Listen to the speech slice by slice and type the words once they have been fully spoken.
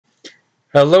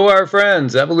Hello, our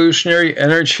friends, Evolutionary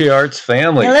Energy Arts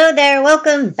family. Hello there,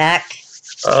 welcome back.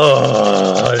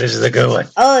 Oh, this is a good one.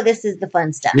 Oh, this is the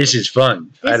fun stuff. This is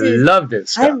fun. I love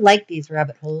this stuff. I like these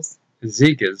rabbit holes.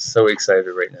 Zeke is so excited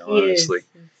right now, honestly.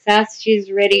 Sass, she's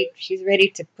ready. She's ready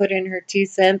to put in her 2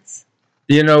 cents.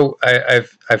 You know,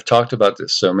 I've talked about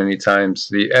this so many times.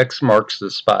 The X marks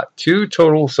the spot. 2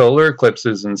 total solar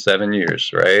eclipses in 7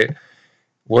 years, right?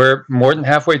 We're more than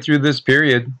halfway through this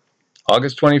period.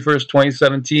 August 21st,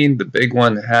 2017, the big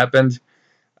one happened.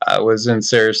 I was in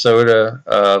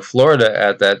Sarasota, Florida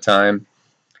at that time.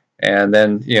 And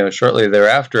then, shortly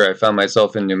thereafter, I found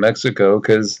myself in New Mexico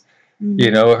because,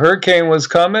 a hurricane was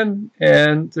coming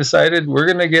and decided we're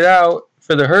going to get out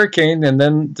for the hurricane, and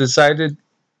then decided,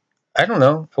 I don't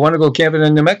know, I want to go camping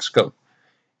in New Mexico.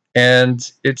 And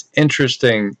it's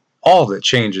interesting, all the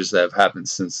changes that have happened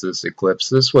since this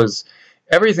eclipse.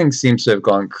 Everything seems to have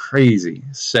gone crazy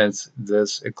since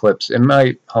this eclipse, in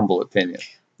my humble opinion.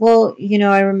 Well,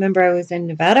 I remember I was in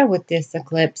Nevada with this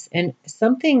eclipse, and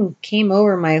something came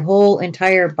over my whole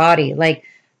entire body. Like,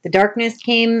 the darkness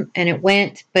came and it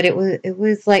went, but it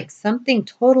was like something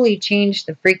totally changed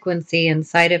the frequency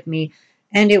inside of me.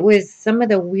 And it was some of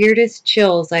the weirdest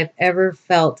chills I've ever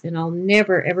felt, and I'll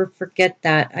never, ever forget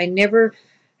that. I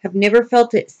have never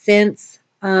felt it since.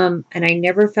 And I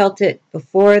never felt it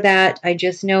before that. I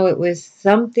just know it was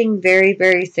something very,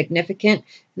 very significant.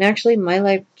 And actually, my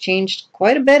life changed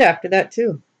quite a bit after that,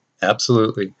 too.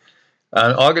 Absolutely.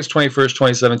 On August 21st,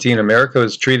 2017, America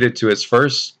was treated to its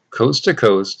first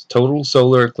coast-to-coast total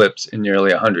solar eclipse in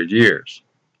nearly 100 years.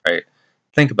 Right?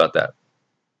 Think about that.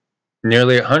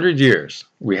 Nearly 100 years,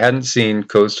 we hadn't seen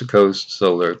coast-to-coast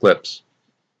solar eclipse.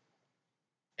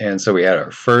 And so we had our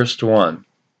first one.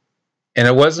 And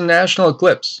it was a national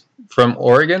eclipse from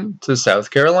Oregon to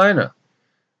South Carolina.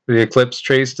 The eclipse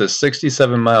traced a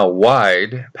 67-mile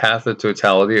wide path of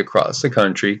totality across the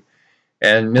country,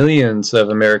 and millions of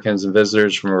Americans and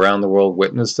visitors from around the world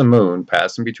witnessed the moon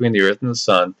passing between the Earth and the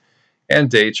Sun, and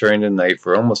day turning to night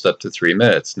for almost up to 3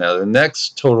 minutes. Now, the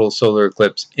next total solar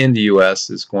eclipse in the U.S.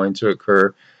 is going to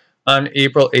occur on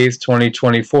April 8th,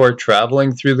 2024,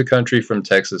 traveling through the country from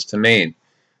Texas to Maine.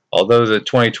 Although the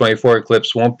 2024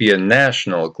 eclipse won't be a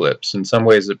national eclipse, in some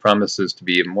ways it promises to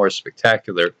be even more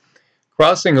spectacular,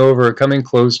 crossing over, coming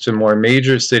close to more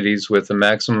major cities with a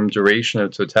maximum duration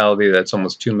of totality that's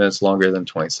almost 2 minutes longer than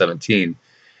 2017.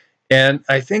 And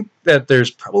I think that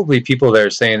there's probably people that are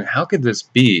saying, how could this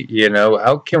be?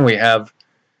 How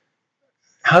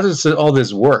does all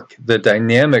this work? The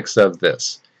dynamics of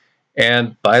this.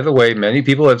 And by the way, many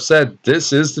people have said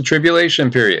this is the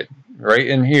tribulation period. Right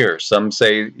in here. Some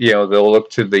say, they'll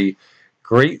look to the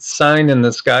great sign in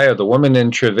the sky of the woman in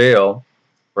travail,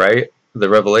 right? The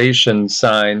Revelation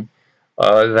sign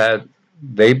that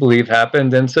they believe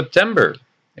happened in September.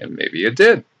 And maybe it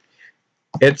did.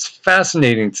 It's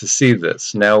fascinating to see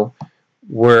this. Now,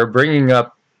 we're bringing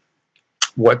up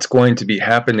what's going to be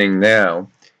happening now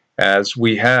as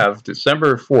we have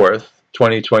December 4th,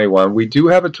 2021. We do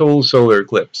have a total solar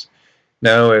eclipse.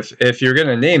 Now, if you're going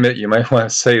to name it, you might want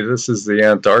to say this is the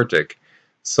Antarctic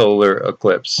solar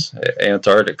eclipse,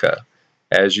 Antarctica.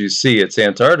 As you see, it's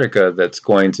Antarctica that's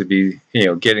going to be,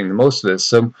 getting the most of this.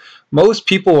 So most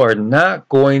people are not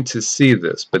going to see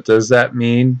this, but does that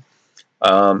mean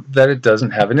that it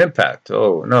doesn't have an impact?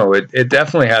 Oh, no, it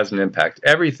definitely has an impact.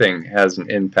 Everything has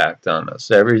an impact on us.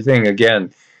 Everything,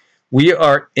 again, we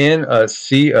are in a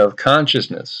sea of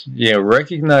consciousness.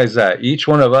 Recognize that. Each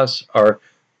one of us are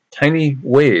tiny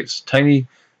waves, tiny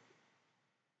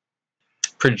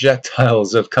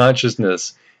projectiles of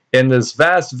consciousness in this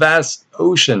vast, vast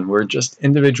ocean. We're just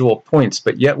individual points,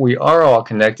 but yet we are all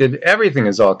connected. Everything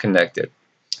is all connected.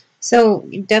 So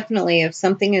definitely, if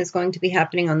something is going to be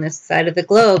happening on this side of the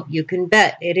globe, you can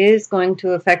bet it is going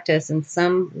to affect us in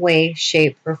some way,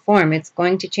 shape, or form. It's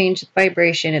going to change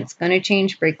vibration. It's going to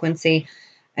change frequency,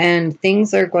 and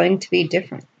things are going to be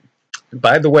different.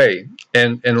 By the way,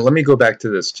 and let me go back to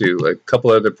this too, a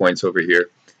couple other points over here.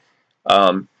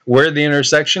 Where the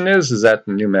intersection is at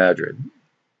the New Madrid.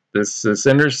 This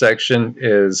intersection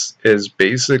is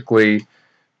basically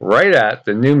right at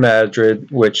the New Madrid,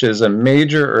 which is a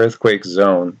major earthquake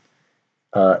zone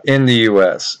in the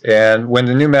U.S. And when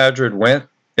the New Madrid went,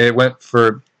 it went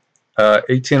for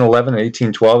 1811 and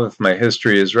 1812, if my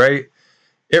history is right.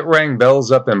 It rang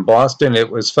bells up in Boston.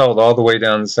 It was felt all the way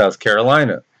down to South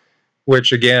Carolina.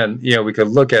 Which, again, we could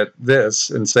look at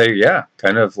this and say, yeah,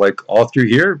 kind of like all through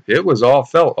here, it was all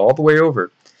felt all the way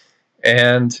over.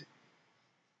 And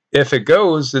if it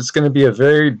goes, it's going to be a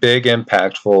very big,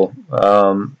 impactful,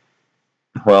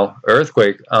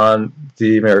 earthquake on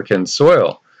the American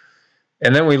soil.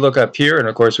 And then we look up here, and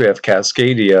of course we have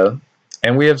Cascadia,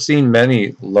 and we have seen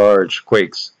many large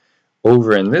quakes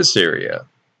over in this area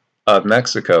of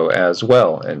Mexico as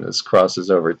well, and this crosses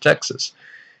over Texas.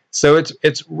 So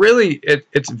it's really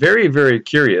it's very, very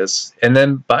curious. And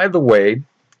then, by the way,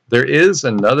 there is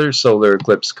another solar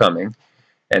eclipse coming,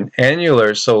 an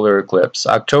annular solar eclipse,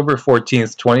 October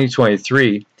 14th,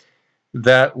 2023,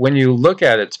 that when you look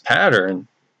at its pattern,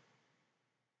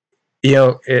 you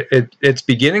know, its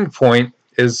beginning point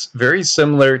is very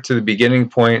similar to the beginning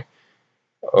point,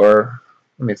 or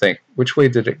let me think, which way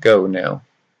did it go now?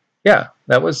 Yeah,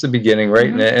 that was the beginning, right?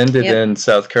 And it ended in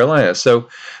South Carolina. So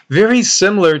very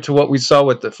similar to what we saw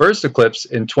with the first eclipse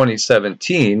in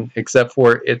 2017, except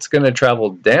for it's going to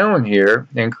travel down here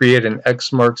and create an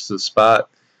X marks the spot.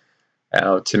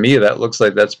 To me, that looks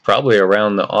like that's probably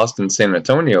around the Austin, San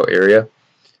Antonio area,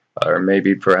 or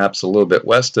maybe perhaps a little bit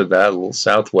west of that, a little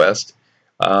southwest.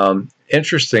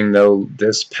 Interesting, though,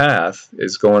 this path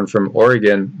is going from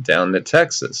Oregon down to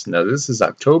Texas. Now, this is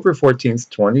October 14th,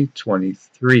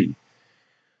 2023.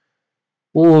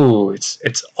 Ooh,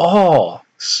 it's all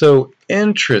so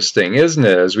interesting, isn't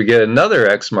it? As we get another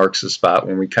X marks the spot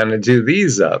when we kind of do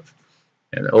these up.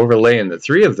 And overlaying the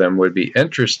three of them would be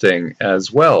interesting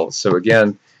as well. So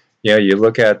again, you know, you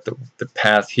look at the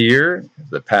path here,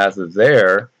 the path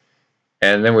there,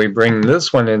 and then we bring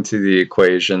this one into the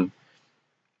equation.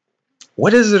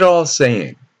 What is it all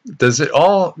saying? Does it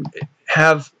all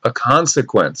have a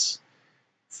consequence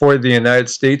for the United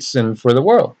States and for the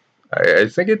world? I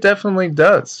think it definitely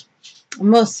does.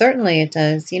 Most certainly it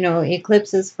does. You know,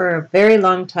 eclipses for a very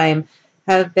long time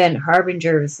have been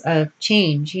harbingers of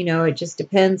change. You know, it just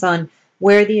depends on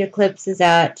where the eclipse is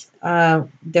at,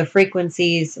 the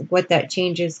frequencies, what that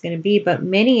change is going to be. But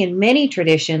in many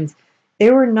traditions,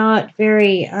 they were not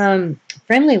very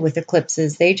friendly with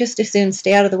eclipses. They just as soon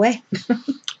stay out of the way.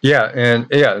 Yeah,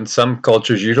 in some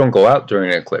cultures you don't go out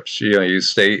during an eclipse. You know, you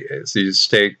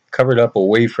stay covered up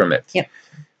away from it.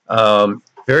 Yep.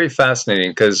 Very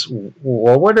fascinating, because,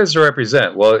 well, what does it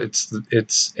represent? Well,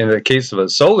 it's in the case of a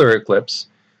solar eclipse,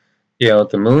 you know,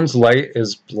 the moon's light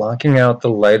is blocking out the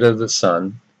light of the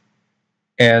sun,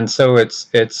 and so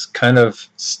it's kind of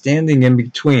standing in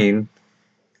between.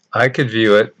 I could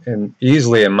view it and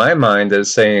easily in my mind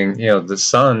as saying, you know, the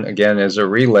sun again is a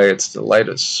relay. It's the light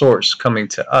of source coming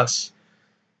to us,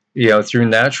 you know, through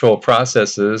natural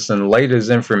processes, and light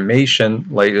is information,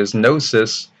 light is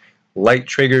gnosis. Light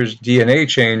triggers DNA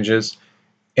changes,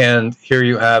 and here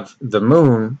you have the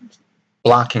moon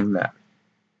blocking that,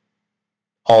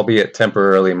 albeit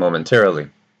temporarily, momentarily.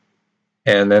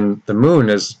 And then the moon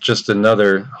is just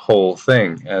another whole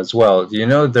thing as well. You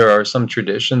know, there are some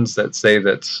traditions that say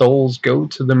that souls go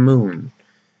to the moon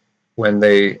when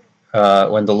the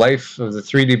life of the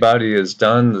 3D body is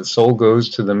done. The soul goes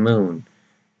to the moon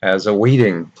as a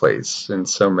waiting place in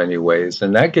so many ways,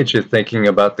 and that gets you thinking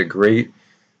about the great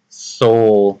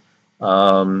soul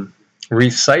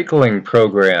recycling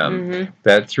program,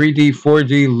 that 3D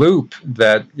 4D loop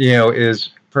that, you know, is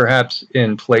perhaps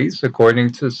in place,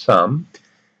 according to some,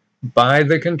 by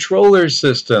the controller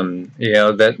system, you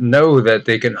know, that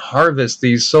they can harvest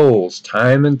these souls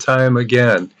time and time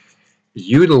again,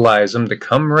 utilize them to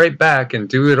come right back and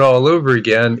do it all over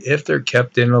again if they're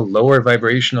kept in a lower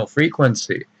vibrational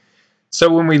frequency.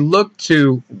 So when we look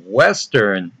to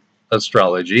Western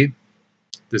astrology,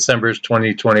 December's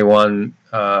 2021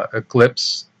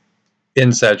 eclipse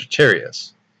in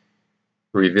Sagittarius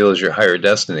reveals your higher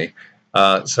destiny.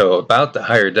 So about the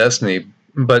higher destiny,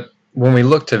 but when we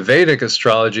look to Vedic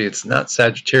astrology, it's not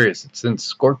Sagittarius, it's in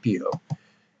Scorpio.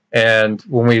 And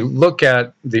when we look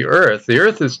at the Earth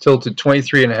is tilted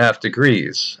 23.5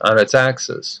 degrees on its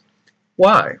axis.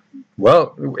 Why?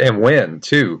 Well, and when,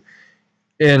 too.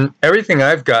 In everything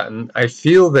I've gotten, I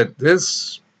feel that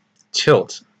this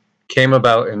tilt came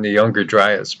about in the Younger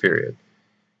Dryas period.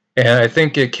 And I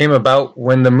think it came about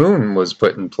when the moon was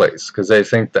put in place, because I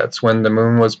think that's when the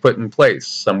moon was put in place,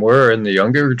 somewhere in the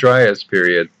Younger Dryas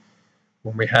period,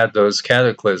 when we had those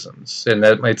cataclysms. And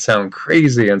that might sound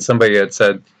crazy, and somebody had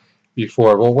said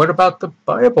before, well, what about the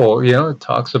Bible? You know, it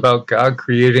talks about God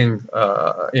creating,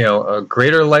 you know, a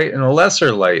greater light and a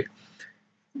lesser light,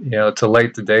 you know, to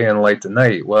light the day and light the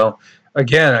night. Well,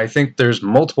 again, I think there's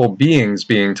multiple beings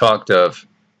being talked of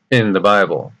in the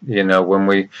Bible. You know, when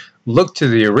we look to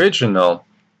the original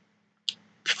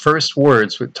first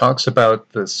words, it talks about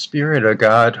the Spirit of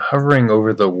God hovering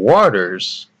over the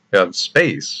waters of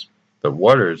space, the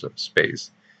waters of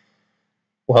space.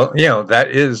 Well, you know,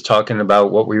 that is talking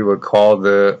about what we would call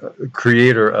the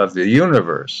creator of the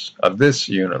universe, of this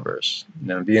universe.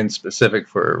 Now, being specific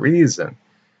for a reason,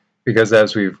 because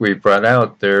as we've brought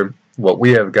out, there what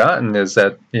we have gotten is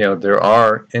that, there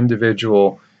are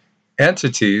individual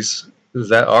entities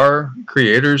that are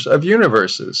creators of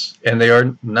universes, and they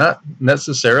are not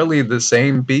necessarily the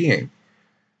same being.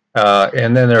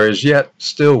 And then there is yet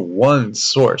still one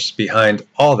source behind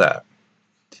all that.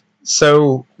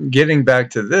 So getting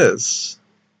back to this,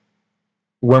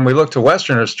 when we look to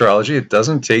Western astrology, it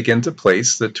doesn't take into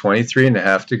place the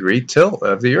 23.5-degree tilt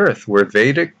of the Earth, where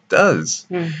Vedic does.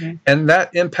 Mm-hmm. And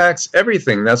that impacts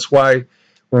everything. That's why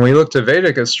when we look to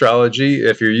Vedic astrology,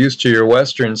 if you're used to your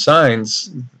Western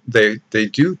signs, they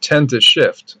do tend to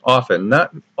shift often.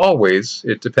 Not always.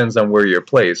 It depends on where you're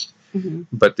placed. Mm-hmm.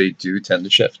 But they do tend to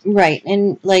shift. Right.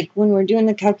 And like when we're doing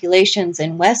the calculations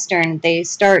in Western, they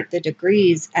start the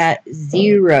degrees at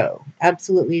 0,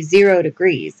 absolutely 0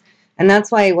 degrees. And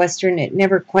that's why Western, it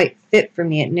never quite fit for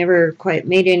me. It never quite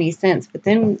made any sense. But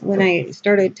then when I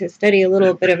started to study a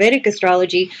little bit of Vedic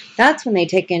astrology, that's when they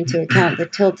take into account the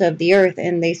tilt of the Earth,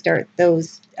 and they start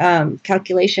those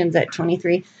calculations at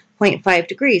 23.5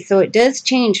 degrees. So it does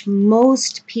change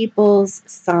most people's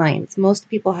signs. Most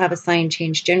people have a sign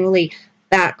change generally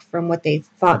back from what they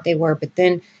thought they were. But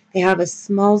then they have a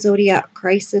small zodiac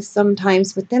crisis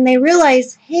sometimes. But then they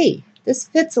realize, hey, this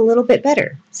fits a little bit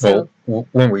better. So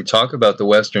when we talk about the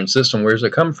Western system, where does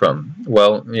it come from?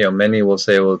 Well, many will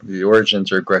say, well, the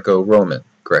origins are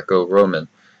Greco-Roman.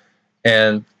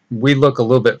 And we look a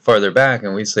little bit farther back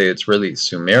and we say it's really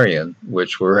Sumerian,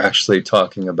 which we're actually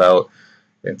talking about.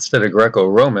 Instead of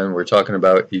Greco-Roman, we're talking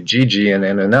about Igigi and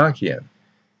Anunnakian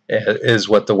is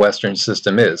what the Western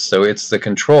system is. So it's the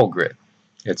control grid.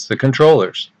 It's the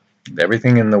controllers.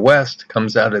 Everything in the West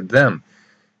comes out of them.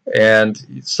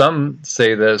 And some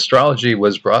say that astrology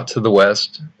was brought to the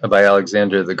West by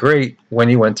Alexander the Great when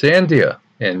he went to India.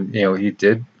 And, he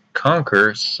did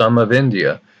conquer some of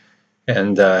India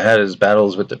and had his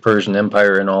battles with the Persian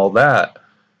Empire and all that.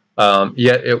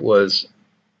 Yet it was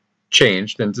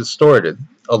changed and distorted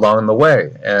along the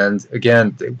way. And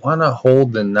again, they want to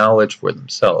hold the knowledge for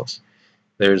themselves.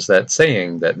 There's that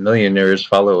saying that millionaires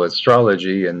follow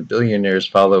astrology and billionaires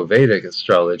follow Vedic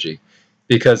astrology,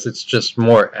 because it's just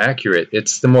more accurate.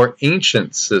 It's the more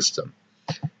ancient system.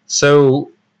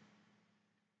 So,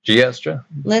 Giestra?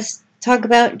 Let's talk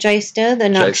about Jyesta, the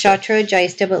nakshatra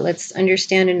Jyesta, but let's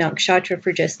understand a nakshatra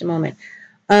for just a moment.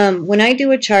 When I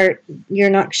do a chart, your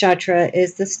nakshatra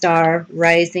is the star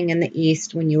rising in the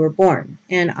east when you were born.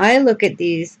 And I look at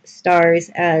these stars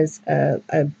as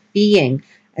a being,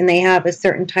 and they have a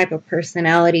certain type of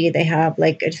personality. They have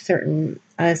like a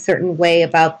certain way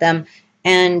about them.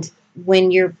 And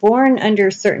when you're born under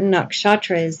certain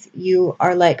nakshatras, you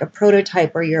are like a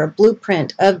prototype, or you're a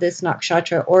blueprint of this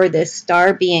nakshatra or this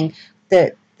star being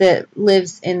that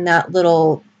lives in that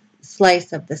little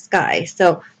slice of the sky.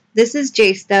 So this is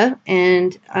Jyesta,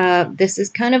 and this is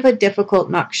kind of a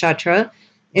difficult nakshatra.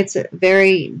 It's a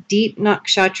very deep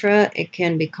nakshatra. It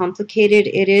can be complicated.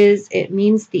 It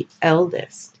means the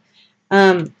eldest.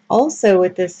 Also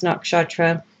with this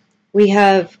nakshatra, we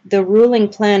have the ruling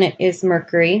planet is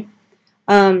Mercury.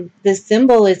 The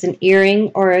symbol is an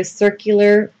earring or a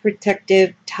circular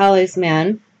protective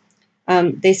talisman.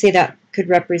 They say that could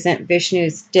represent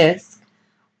Vishnu's disc.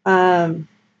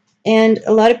 And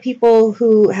a lot of people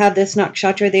who have this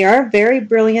nakshatra, they are very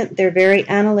brilliant. They're very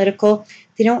analytical.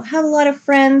 They don't have a lot of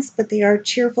friends, but they are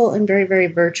cheerful and very, very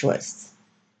virtuous.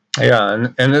 Yeah,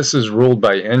 and this is ruled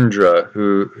by Indra,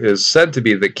 who is said to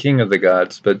be the king of the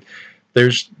gods, but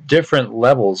there's different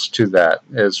levels to that.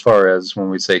 As far as when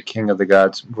we say king of the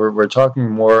gods, we're talking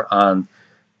more on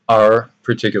our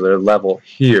particular level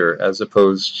here, as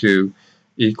opposed to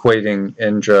equating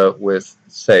Indra with,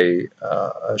 say,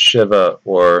 a Shiva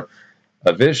or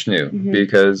a Vishnu,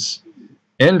 because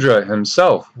Indra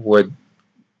himself would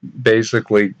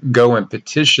basically go and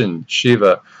petition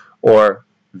Shiva or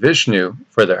Vishnu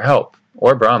for their help,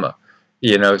 or Brahma.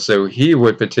 So he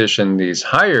would petition these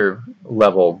higher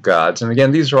level gods. And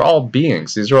again, these are all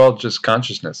beings. These are all just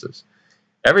consciousnesses.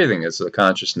 Everything is a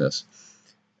consciousness.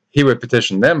 He would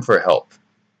petition them for help,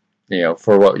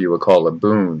 for what you would call a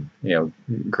boon,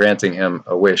 granting him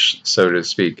a wish, so to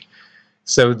speak.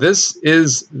 So this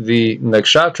is the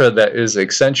nakshatra that is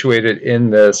accentuated in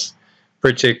this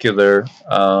particular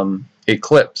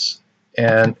eclipse.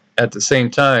 And at the same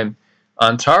time,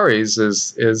 Antares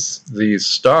is the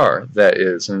star that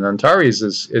is. And Antares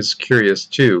is curious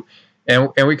too. And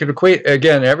we could equate,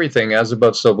 again, everything as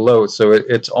above, so below. So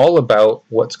it's all about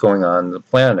what's going on in the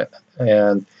planet.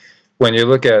 And when you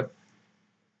look at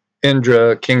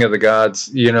Indra, king of the gods,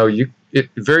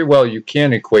 very well you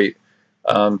can equate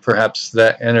perhaps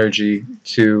that energy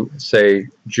to, say,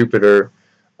 Jupiter,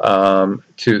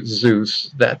 to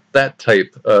Zeus, that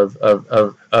type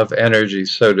of energy,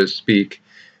 so to speak.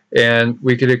 And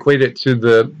we could equate it to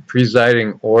the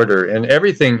presiding order. And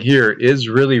everything here is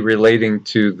really relating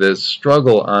to this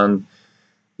struggle on,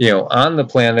 on the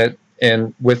planet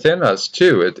and within us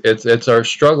too. It's our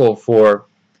struggle for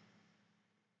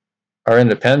our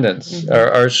independence,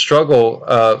 our struggle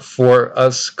for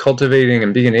us cultivating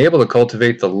and being able to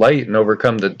cultivate the light and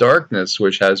overcome the darkness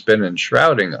which has been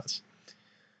enshrouding us.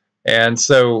 And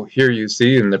so here you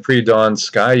see in the pre-dawn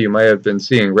sky, you might have been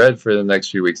seeing red for the next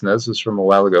few weeks. Now, this is from a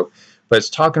while ago, but it's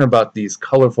talking about these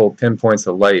colorful pinpoints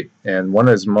of light. And one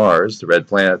is Mars, the red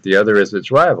planet. The other is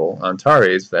its rival,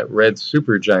 Antares, that red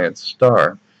supergiant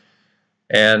star.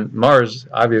 And Mars,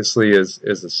 obviously, is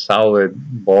a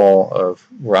solid ball of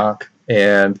rock.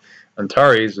 And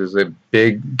Antares is a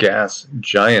big gas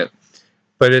giant.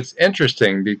 But it's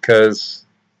interesting because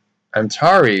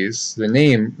Antares, the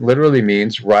name literally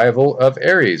means rival of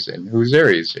Ares. And who's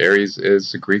Ares? Ares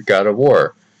is the Greek god of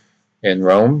war. In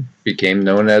Rome, became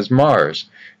known as Mars.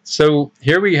 So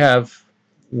here we have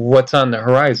what's on the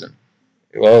horizon.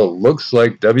 Well, it looks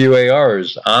like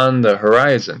WARs on the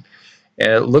horizon.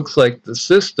 And it looks like the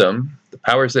system, the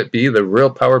powers that be, the real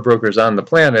power brokers on the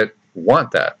planet,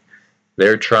 want that.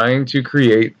 They're trying to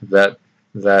create that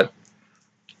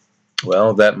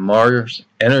Mars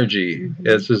energy.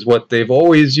 This is what they've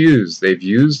always used. They've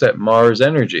used that Mars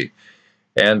energy.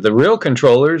 And the real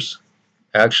controllers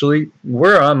actually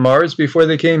were on Mars before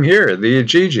they came here, the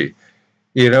Igigi,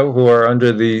 who are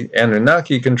under the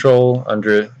Anunnaki control.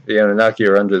 Under the Anunnaki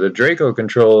are under the Draco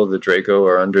control. The Draco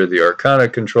are under the Arcana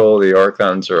control. The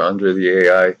Archons are under the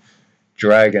AI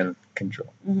Dragon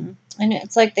control. And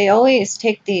it's like they always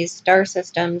take these star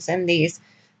systems and these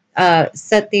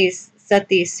set these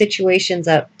situations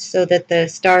up so that the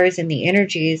stars and the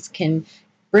energies can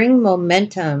bring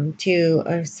momentum to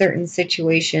a certain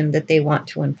situation that they want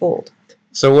to unfold.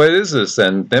 So what is this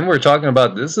then? Then we're talking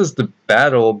about, this is the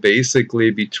battle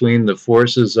basically between the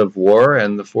forces of war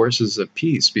and the forces of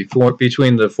peace,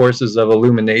 between the forces of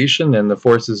illumination and the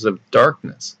forces of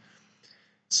darkness.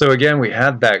 So again, we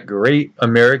had that great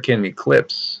American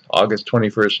eclipse, August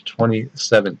 21st,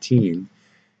 2017.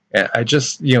 And I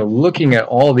just, looking at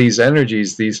all these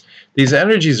energies, these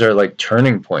energies are like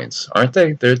turning points, aren't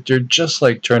they? They're just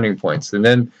like turning points. And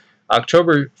then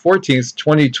October 14th,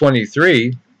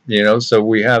 2023, so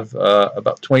we have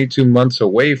about 22 months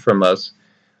away from us,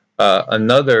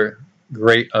 another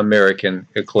great American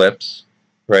eclipse,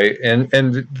 right? And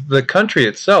the country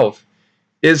itself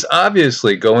is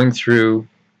obviously going through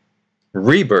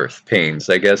rebirth pains,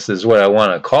 I guess is what I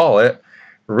want to call it.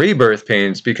 Rebirth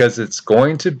pains, because it's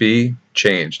going to be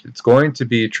changed. It's going to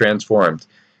be transformed.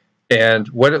 And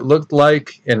what it looked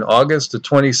like in August of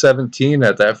 2017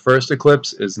 at that first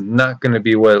eclipse is not going to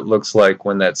be what it looks like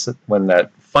when that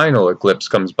final eclipse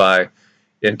comes by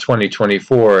in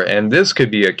 2024. And this could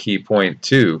be a key point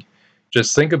too.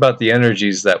 Just think about the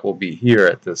energies that will be here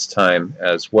at this time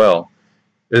as well.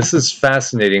 This is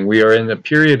fascinating. We are in a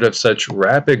period of such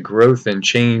rapid growth and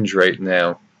change right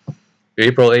now.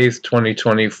 April 8th,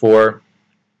 2024.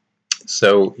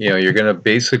 So, you're going to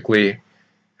basically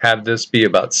have this be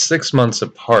about 6 months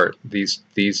apart,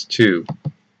 these two.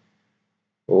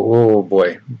 Oh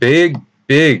boy, big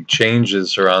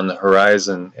changes are on the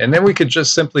horizon. And then we could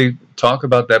just simply talk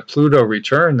about that Pluto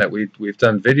return that we've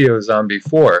done videos on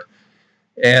before.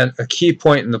 And a key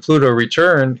point in the Pluto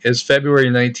return is February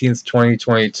 19th,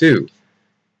 2022.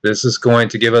 This is going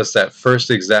to give us that first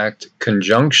exact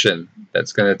conjunction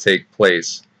that's going to take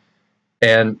place.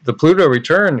 And the Pluto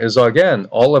return is, again,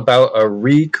 all about a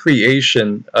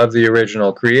recreation of the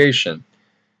original creation.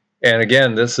 And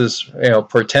again, this is,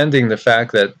 portending the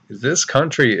fact that this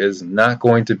country is not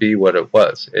going to be what it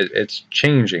was. It's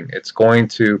changing. It's going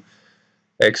to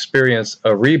experience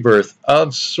a rebirth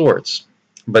of sorts.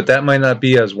 But that might not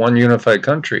be as one unified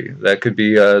country. That could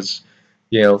be as,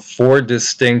 4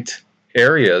 distinct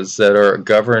areas that are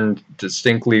governed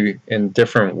distinctly in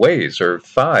different ways, or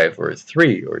 5 or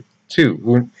 3 or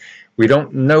 2. We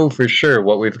don't know for sure.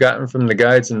 What we've gotten from the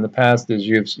guides in the past is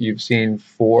you've seen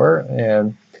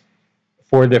 4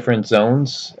 different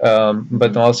zones,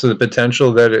 but also the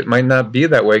potential that it might not be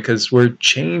that way because we're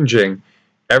changing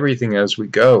everything as we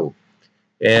go.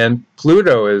 And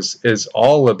Pluto is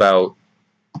all about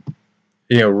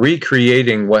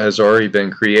recreating what has already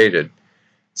been created.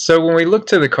 So when we look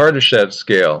to the Kardashev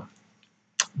scale,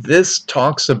 this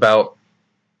talks about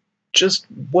just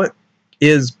what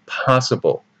is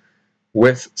possible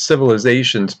with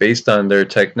civilizations based on their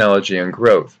technology and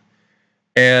growth.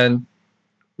 And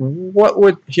what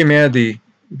would humanity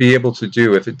be able to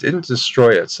do if it didn't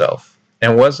destroy itself?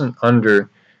 and wasn't under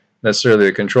necessarily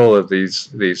the control of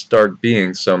these dark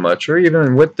beings so much, or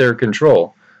even with their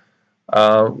control,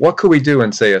 what could we do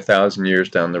in, say, 1,000 years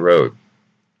down the road?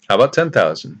 How about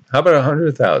 10,000? How about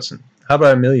 100,000? How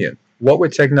about 1,000,000? What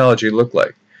would technology look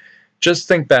like? Just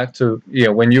think back to,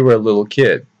 when you were a little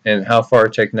kid and how far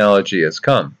technology has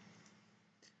come.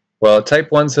 Well,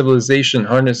 Type 1 civilization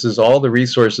harnesses all the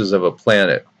resources of a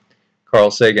planet.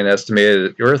 Carl Sagan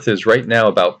estimated that Earth is right now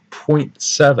about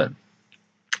 0.7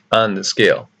 on the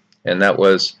scale, and that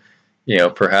was,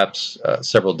 perhaps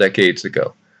several decades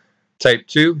ago. Type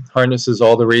 2 harnesses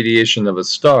all the radiation of a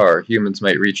star. Humans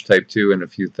might reach Type 2 in a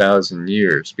few thousand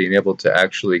years, being able to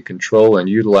actually control and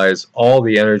utilize all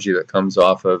the energy that comes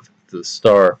off of the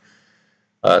star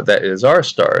that is our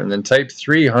star. And then Type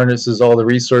 3 harnesses all the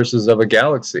resources of a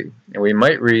galaxy, and we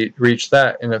might reach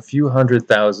that in a few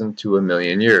 100,000 to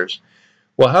 1,000,000 years.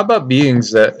 Well, how about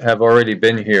beings that have already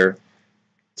been here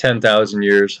 10,000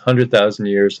 years, 100,000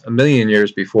 years, 1,000,000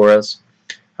 years before us?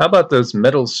 How about those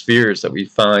metal spheres that we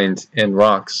find in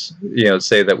rocks,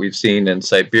 say that we've seen in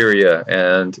Siberia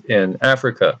and in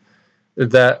Africa,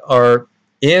 that are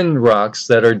in rocks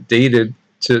that are dated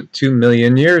to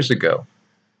 2,000,000 years ago?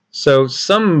 So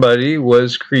somebody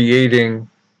was creating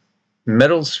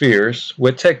metal spheres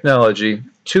with technology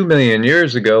 2,000,000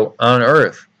 years ago on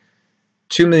Earth,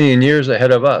 2,000,000 years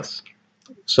ahead of us.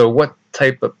 So what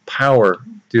type of power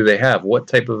do they have? What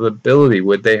type of ability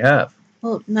would they have?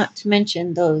 Well, not to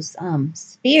mention those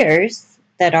spheres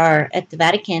that are at the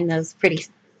Vatican, those pretty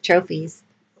trophies.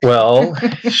 Well,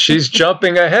 she's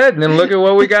jumping ahead, and then look at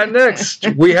what we got next.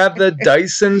 We have the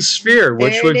Dyson sphere,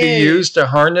 which would be used to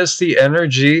harness the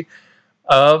energy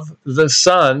of the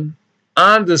sun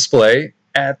on display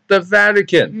at the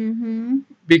Vatican.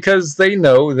 Because they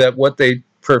know that what they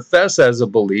profess as a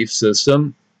belief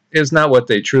system is not what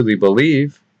they truly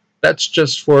believe. That's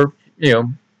just for,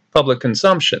 public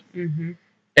consumption.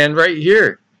 And right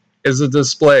here is a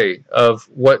display of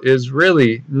what is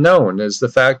really known as the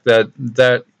fact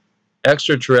that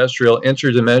extraterrestrial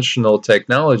interdimensional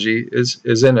technology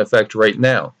is in effect right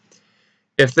now.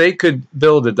 If they could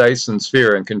build a Dyson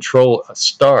sphere and control a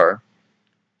star,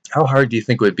 how hard do you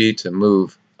think it would be to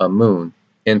move a moon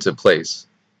into place,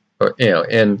 or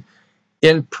in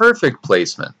perfect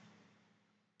placement?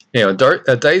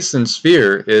 A Dyson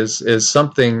sphere is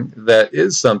something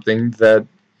that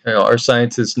our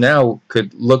scientists now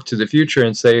could look to the future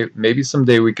and say, maybe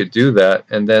someday we could do that,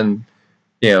 and then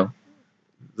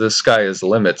the sky is the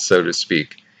limit, so to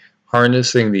speak,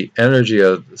 harnessing the energy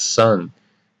of the sun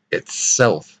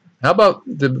itself. How about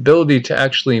the ability to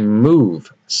actually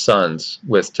move suns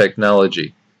with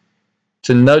technology,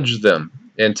 to nudge them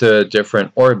into a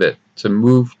different orbit, to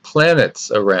move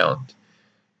planets around?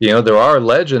 There are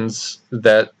legends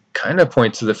that kind of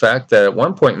point to the fact that at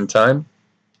one point in time,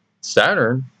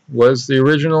 Saturn was the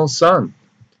original sun.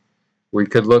 We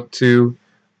could look to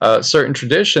certain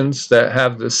traditions that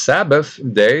have the Sabbath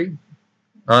day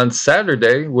on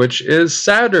Saturday, which is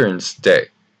Saturn's day.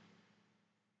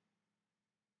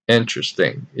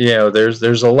 Interesting.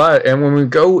 There's a lot. And when we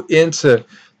go into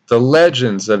the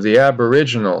legends of the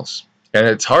Aboriginals, and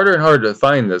it's harder and harder to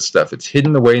find this stuff. It's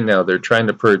hidden away now. They're trying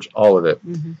to purge all of it.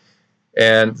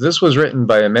 And this was written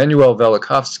by Immanuel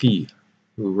Velikovsky,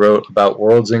 who wrote about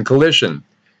worlds in collision.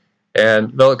 And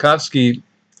Velikovsky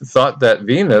thought that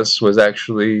Venus was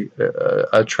actually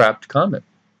a trapped comet,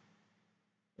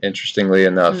 interestingly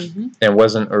enough, and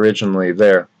wasn't originally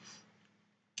there.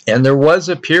 And there was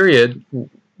a period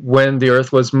when the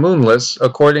Earth was moonless,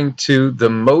 according to the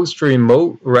most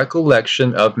remote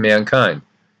recollection of mankind.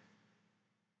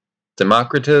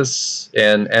 Democritus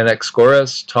and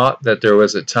Anaxagoras taught that there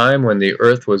was a time when the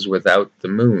Earth was without the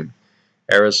moon.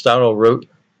 Aristotle wrote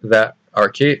that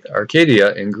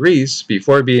Arcadia in Greece,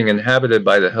 before being inhabited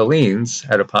by the Hellenes,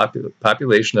 had a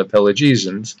population of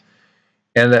Pelagesians,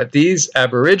 and that these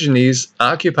aborigines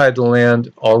occupied the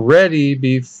land already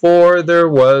before there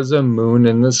was a moon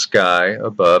in the sky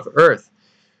above Earth.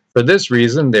 For this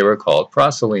reason, they were called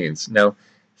proselynes. Now,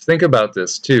 think about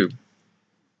this too.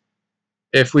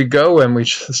 If we go and we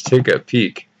just take a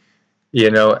peek,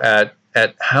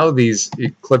 at how these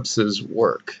eclipses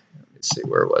work. Let me see,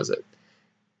 where was it?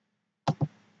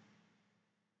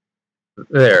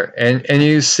 There, and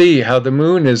you see how the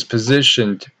moon is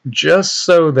positioned just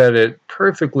so that it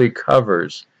perfectly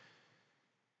covers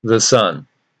the sun.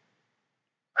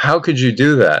 How could you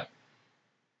do that?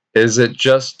 Does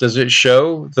it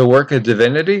show the work of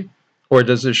divinity, or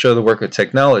does it show the work of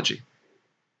technology?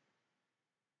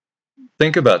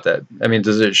 Think about that. I mean,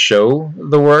 does it show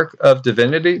the work of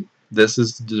divinity? This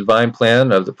is the divine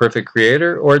plan of the perfect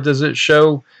creator, or does it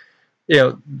show,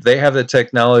 they have the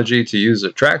technology to use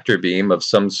a tractor beam of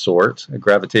some sort, a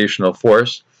gravitational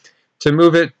force, to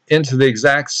move it into the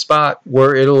exact spot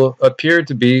where it'll appear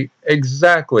to be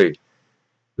exactly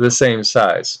the same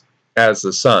size as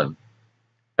the sun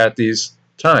at these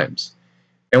times.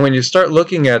 And when you start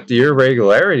looking at the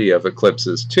irregularity of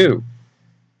eclipses too,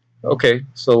 okay,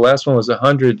 so the last one was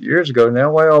 100 years ago.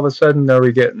 Now why all of a sudden are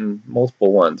we getting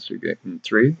multiple ones? We're getting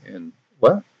 3 and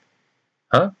what?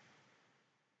 Huh?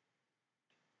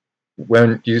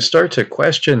 When you start to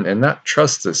question and not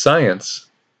trust the science,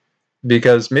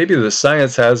 because maybe the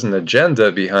science has an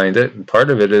agenda behind it, and part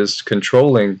of it is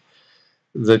controlling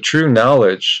the true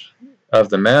knowledge of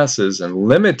the masses and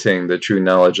limiting the true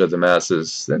knowledge of the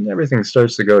masses, then everything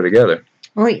starts to go together.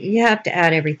 Well, you have to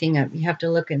add everything up. You have to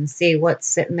look and see what's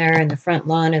sitting there in the front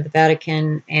lawn of the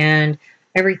Vatican and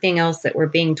everything else that we're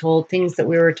being told, things that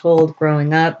we were told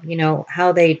growing up,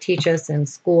 how they teach us in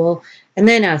school. And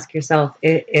then ask yourself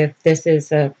if this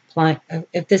is a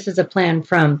plan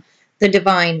from the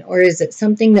divine, or is it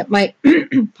something that might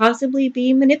possibly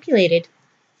be manipulated?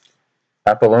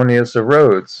 Apollonius of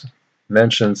Rhodes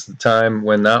mentions the time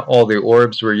when not all the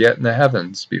orbs were yet in the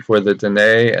heavens, before the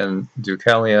Danae and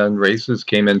Deucalion races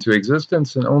came into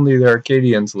existence, and only the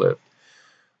Arcadians lived,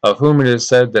 of whom it is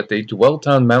said that they dwelt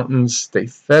on mountains, they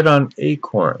fed on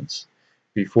acorns,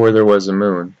 before there was a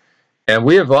moon. And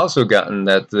we have also gotten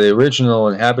that the original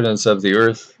inhabitants of the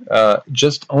earth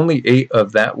just only ate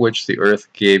of that which the earth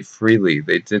gave freely.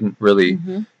 They didn't really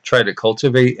try to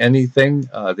cultivate anything.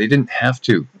 They didn't have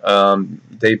to.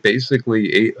 They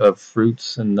basically ate of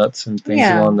fruits and nuts and things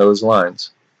along those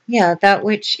lines. Yeah, that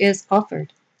which is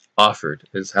offered. Offered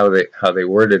is how they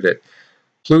worded it.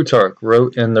 Plutarch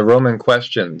wrote in the Roman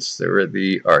Questions, there were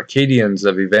the Arcadians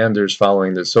of Evander's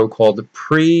following the so-called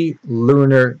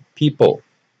pre-lunar people.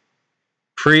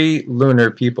 Pre-lunar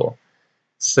people.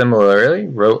 Similarly,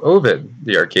 wrote Ovid,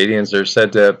 the Arcadians are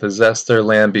said to have possessed their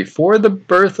land before the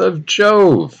birth of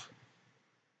Jove,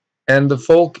 and the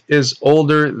folk is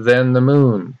older than the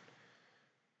moon.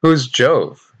 Who's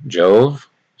Jove? Jove,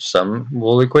 some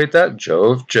will equate that,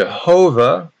 Jove,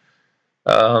 Jehovah,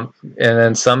 and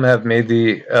then some have made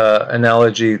the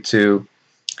analogy to,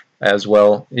 as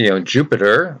well,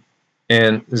 Jupiter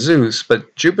and Zeus,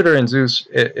 but Jupiter and Zeus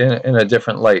in a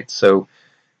different light. So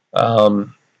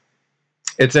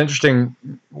it's interesting.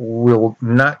 We'll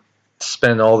not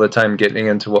spend all the time getting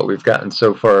into what we've gotten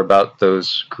so far about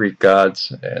those Greek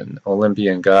gods and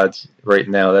Olympian gods right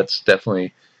now. That's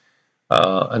definitely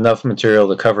enough material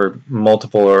to cover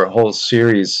multiple or a whole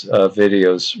series of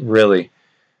videos, really.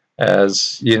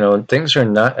 As things are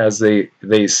not as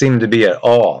they seem to be at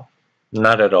all.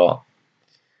 Not at all.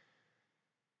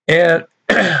 And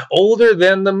older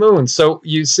than the moon. So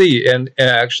you see, and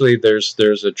actually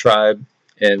there's a tribe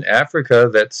in Africa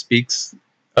that speaks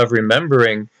of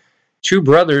remembering 2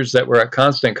 brothers that were at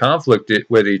constant conflict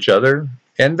with each other,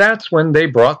 and that's when they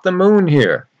brought the moon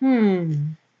here.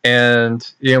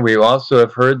 And we also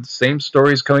have heard the same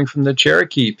stories coming from the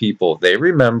Cherokee people. They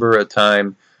remember a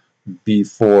time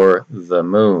before the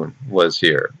moon was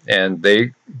here, and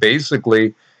they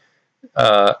basically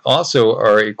also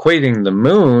are equating the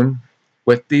moon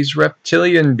with these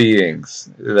reptilian beings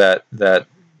that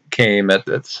came at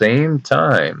that same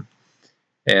time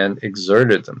and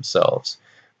exerted themselves.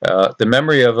 The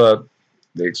memory of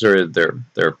they exerted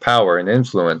their power and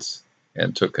influence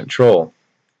and took control.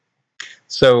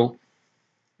 So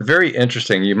very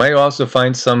interesting. You might also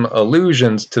find some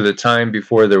allusions to the time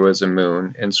before there was a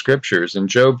moon in scriptures. In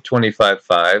Job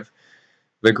 25:5,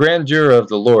 the grandeur of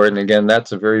the Lord, and again,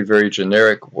 that's a very, very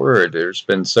generic word. There's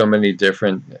been so many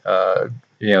different,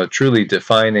 truly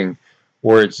defining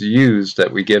words used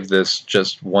that we give this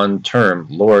just one term,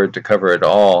 Lord, to cover it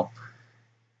all.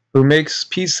 Who makes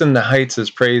peace in the heights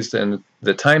is praised, and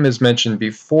the time is mentioned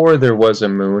before there was a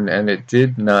moon, and it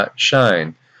did not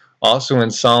shine. Also in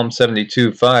Psalm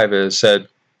 72:5, it is said,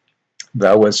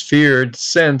 Thou wast feared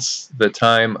since the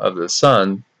time of the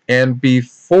sun, and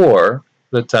before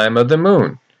the time of the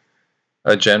moon.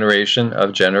 A generation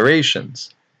of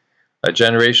generations. A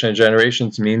generation of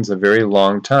generations means a very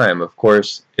long time. Of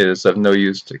course, it is of no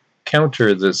use to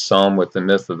counter this psalm with the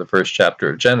myth of the first chapter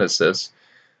of Genesis,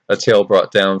 a tale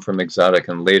brought down from exotic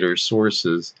and later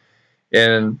sources.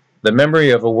 And the memory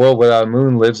of a world without a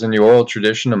moon lives in the oral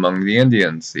tradition among the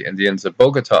Indians. The Indians of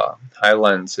Bogota,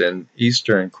 highlands in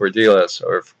eastern Cordilleras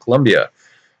or Colombia,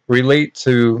 relate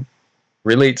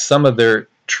some of their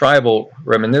tribal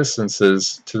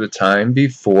reminiscences to the time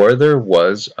before there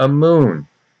was a moon,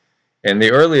 in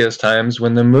the earliest times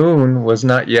when the moon was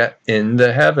not yet in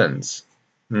the heavens.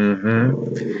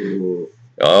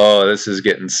 Oh, this is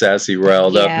getting sassy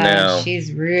riled up Yeah, now.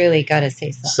 she's really got to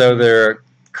say something. So there are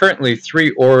currently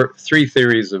three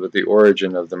theories of the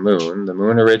origin of the moon. The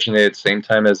moon originated at the same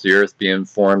time as the Earth, being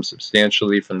formed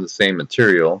substantially from the same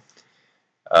material,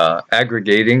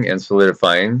 aggregating and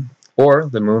solidifying, or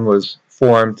the moon was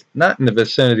formed not in the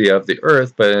vicinity of the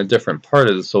Earth, but in a different part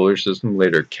of the solar system,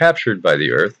 later captured by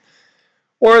the Earth,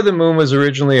 or the moon was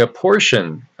originally a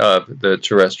portion of the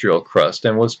terrestrial crust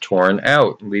and was torn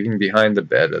out, leaving behind the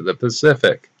bed of the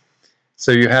Pacific.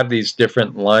 So you have these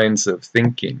different lines of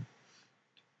thinking.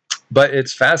 But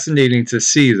it's fascinating to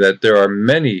see that there are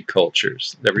many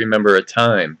cultures that remember a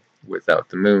time without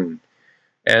the moon.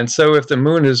 And so if the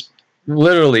moon is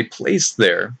literally placed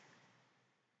there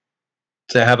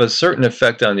to have a certain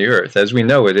effect on the Earth, as we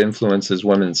know, it influences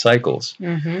women's cycles.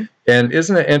 Mm-hmm. And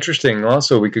isn't it interesting?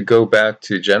 Also, we could go back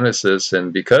to Genesis,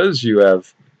 and because you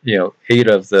have, 8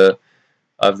 of the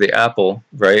apple,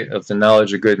 right, of the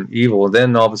knowledge of good and evil,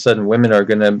 then all of a sudden women are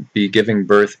going to be giving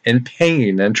birth in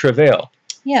pain and travail.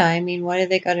 Yeah, I mean, why do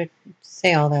they got to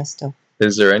say all that stuff?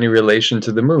 Is there any relation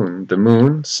to the moon? The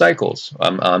moon cycles.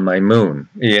 I'm on my moon,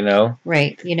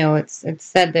 Right. It's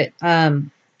said that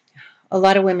a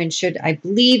lot of women should, I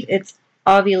believe it's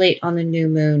ovulate on the new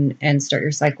moon and start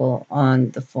your cycle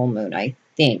on the full moon, I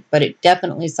think. But it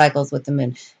definitely cycles with the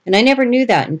moon. And I never knew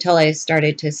that until I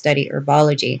started to study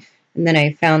herbology. And then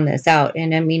I found this out.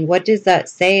 And I mean, what does that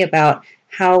say about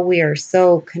how we are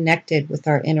so connected with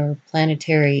our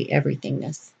interplanetary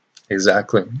everythingness?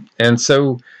 Exactly. And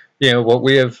so, what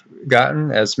we have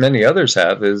gotten, as many others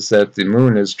have, is that the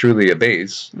moon is truly a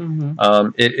base. Mm-hmm.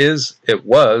 It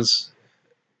was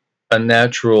a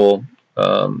natural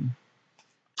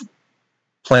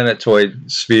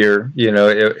planetoid sphere.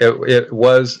 It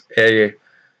was a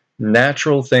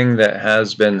natural thing that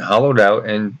has been hollowed out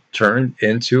and turned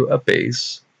into a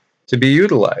base to be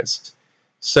utilized.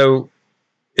 So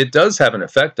it does have an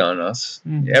effect on us.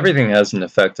 Mm-hmm. Everything has an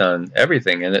effect on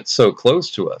everything, and it's so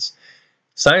close to us.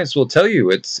 Science will tell you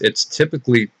it's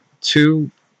typically too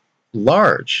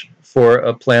large for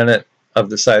a planet of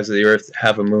the size of the Earth to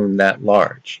have a moon that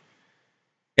large.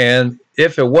 And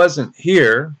if it wasn't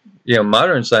here,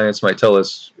 modern science might tell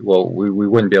us, well, we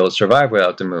wouldn't be able to survive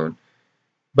without the moon.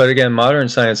 But again, modern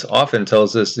science often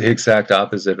tells us the exact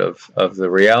opposite of the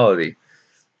reality.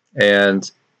 And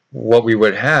what we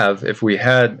would have if we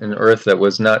had an Earth that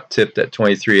was not tipped at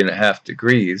 23.5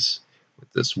 degrees,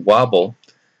 with this wobble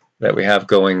that we have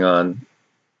going on,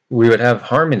 we would have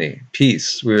harmony,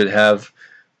 peace. We would have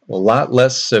a lot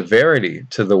less severity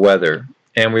to the weather.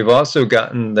 And we've also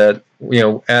gotten that,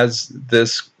 as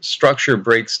this structure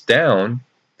breaks down,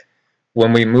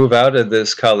 when we move out of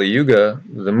this Kali Yuga,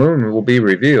 the moon will be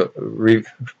revealed.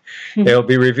 It'll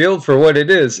be revealed for what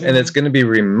it is, and it's going to be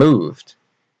removed.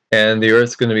 And the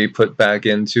Earth's going to be put back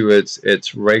into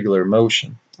its regular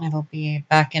motion. It'll be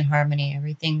back in harmony.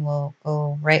 Everything will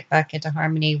go right back into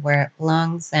harmony where it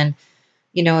belongs. And,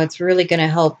 it's really going to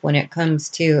help when it comes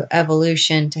to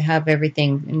evolution to have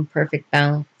everything in perfect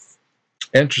balance.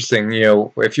 Interesting.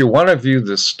 If you want to view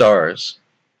the stars,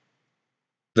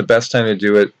 the best time to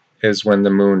do it is when the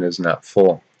moon is not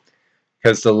full.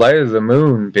 Because the light of the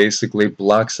moon basically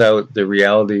blocks out the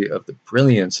reality of the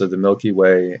brilliance of the Milky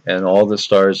Way and all the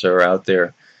stars that are out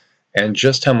there, and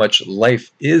just how much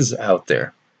life is out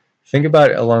there. Think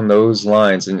about it along those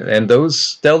lines, and those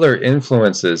stellar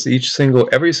influences,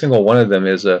 every single one of them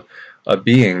is a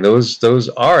being. Those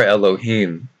are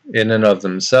Elohim in and of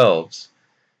themselves,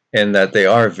 and that they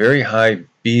are very high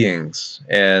beings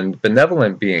and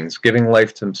benevolent beings, giving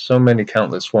life to so many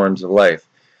countless forms of life.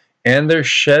 And they're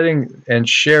shedding and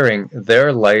sharing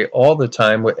their light all the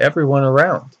time with everyone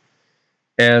around.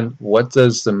 And what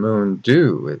does the moon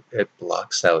do? It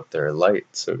blocks out their light,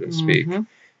 so to speak. Mm-hmm.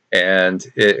 And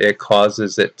it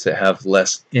causes it to have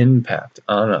less impact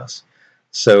on us.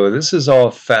 So this is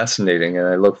all fascinating, and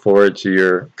I look forward to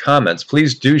your comments.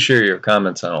 Please do share your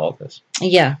comments on all this.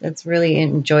 Yeah, it's really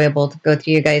enjoyable to go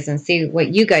through you guys and see what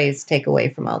you guys take away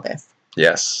from all this.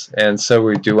 Yes, and so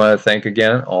we do want to thank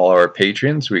again all our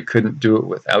patrons. We couldn't do it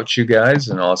without you guys,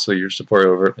 and also your support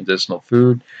over at Medicinal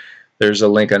Food. There's a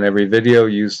link on every video.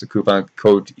 Use the coupon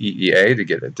code EEA to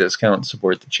get a discount and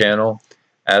support the channel.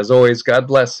 As always, God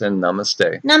bless and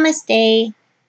namaste. Namaste.